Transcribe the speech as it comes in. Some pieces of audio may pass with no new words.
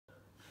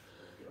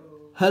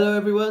Hello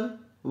everyone,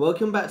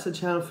 welcome back to the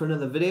channel for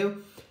another video,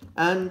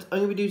 and I'm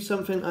going to be doing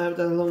something I haven't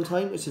done in a long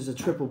time, which is a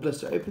triple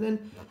blister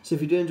opening. So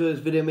if you do enjoy this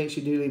video, make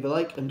sure you do leave a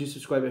like and do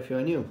subscribe if you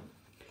are new.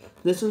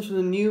 This one's from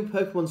the new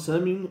Pokemon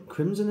Sun Moon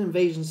Crimson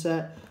Invasion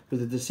set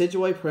with a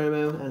Decidueye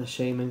promo and a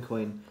Shaman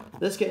coin.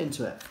 Let's get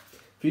into it.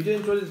 If you do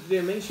enjoy this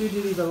video, make sure you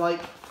do leave a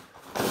like.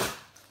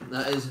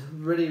 That is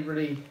that'd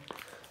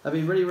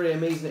be really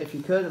amazing if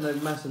you could, and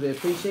I'd massively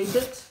appreciate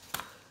it.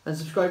 And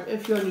subscribe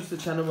if you're new to the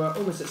channel. We're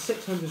almost at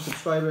 600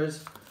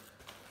 subscribers.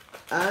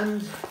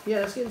 And yeah,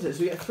 let's get into it. So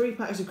we get 3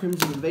 packs of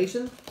Crimson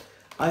Invasion.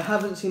 I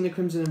haven't seen the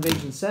Crimson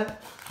Invasion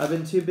set. I've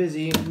been too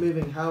busy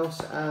moving house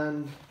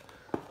and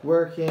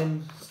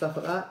working, stuff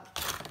like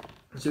that.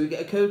 So we get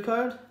a code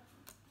card.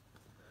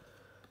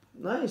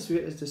 Nice, we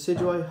get this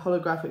Decidueye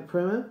holographic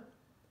promo.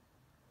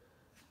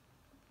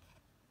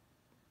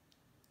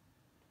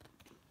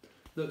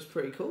 Looks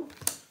pretty cool.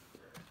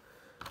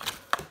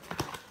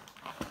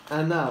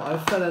 And now, I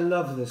fell in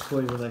love with this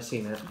coin when I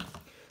seen it.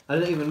 I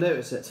didn't even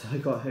notice it till I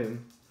got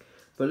home.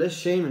 But this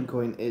Shaman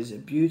coin is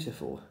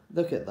beautiful.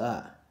 Look at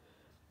that.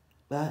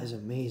 That is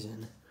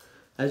amazing.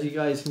 As you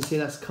guys can see,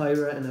 that's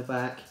Kyra in the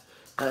back.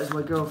 That is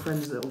my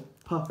girlfriend's little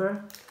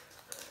pupper.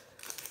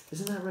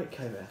 Isn't that right,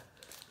 Kyra?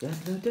 Yeah?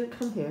 No, don't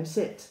come here.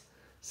 Sit.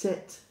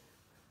 Sit.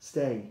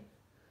 Stay.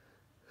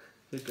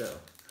 Good girl.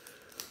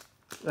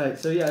 Right,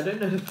 so yeah, I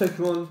don't know the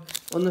Pokemon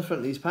on the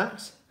front of these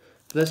packs.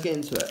 But let's get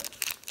into it.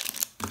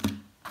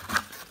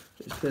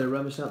 Just clear the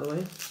rubbish out of the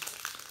way.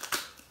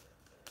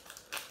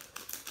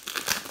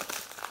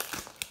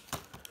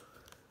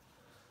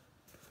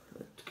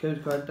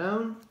 Code card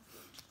down.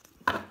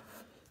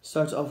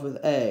 Starts off with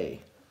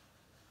a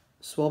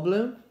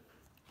Swablu.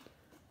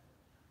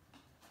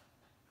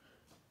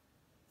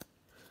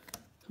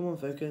 Come on,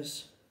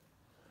 focus.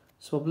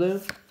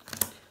 Swablu.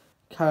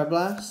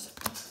 Carablast.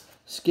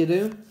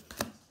 Skidoo.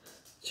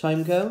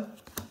 Chimeco.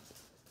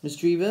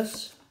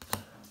 Misdreavus.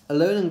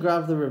 Alone and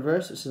Grab the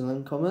Reverse, which is an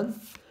uncommon.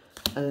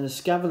 And then a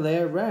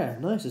Scavalier rare.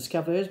 Nice, the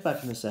Scavalier's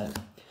back in the set.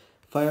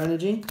 Fire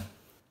Energy.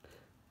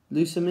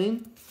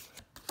 Lusamine.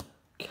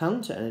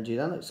 Counter Energy,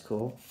 that looks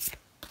cool.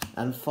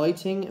 And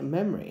Fighting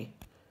Memory.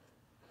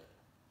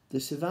 The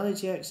Sivali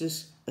GX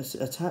is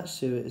attached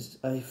to it is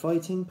a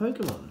fighting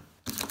Pokemon.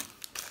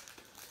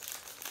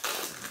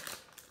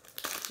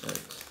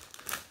 Right.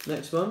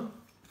 Next one.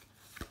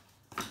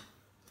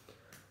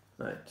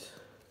 Right.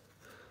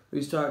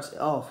 We start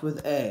off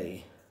with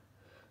a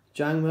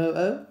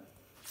Jangmo-O,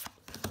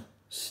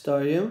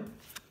 Staryu,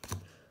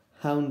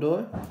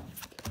 Houndour,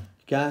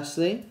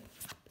 Ghastly,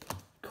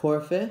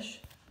 Corphish,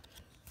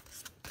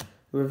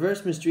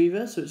 Reverse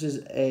Misdreavus, which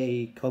is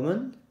a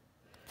common,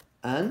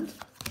 and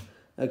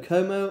a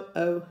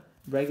Como-O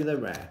regular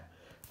rare.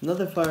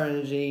 Another Fire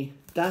Energy,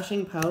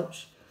 Dashing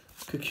Pouch,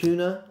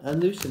 Kakuna,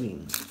 and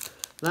Lusamine.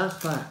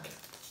 Last pack.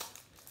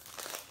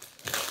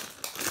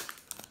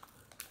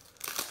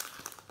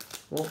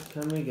 What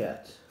can we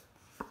get?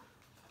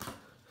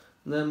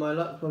 And then my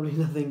luck, probably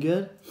nothing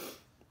good.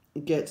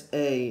 Get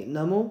a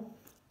Numel,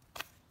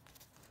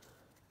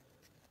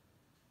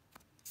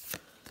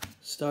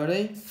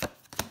 Starday,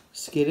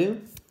 Skidoo,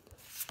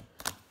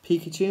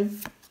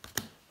 Pikachu,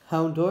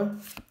 Houndour,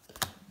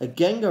 a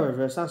Gengar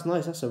reverse, that's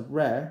nice, that's a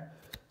rare,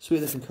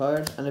 sweet looking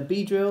card, and a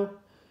Beedrill,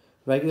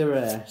 regular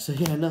rare. So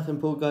yeah, nothing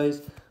pulled,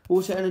 guys.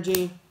 Water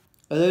Energy,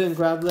 Alolan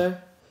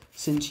Graveler,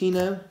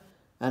 Cinccino,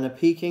 and a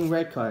Peking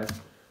red card.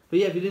 But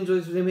yeah, if you did enjoy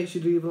this video, make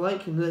sure to leave a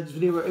like. In the next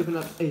video, we'll open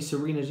up a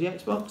Serena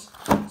GX box.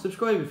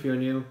 Subscribe if you're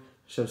new.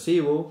 Shall see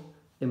you all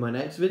in my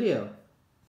next video.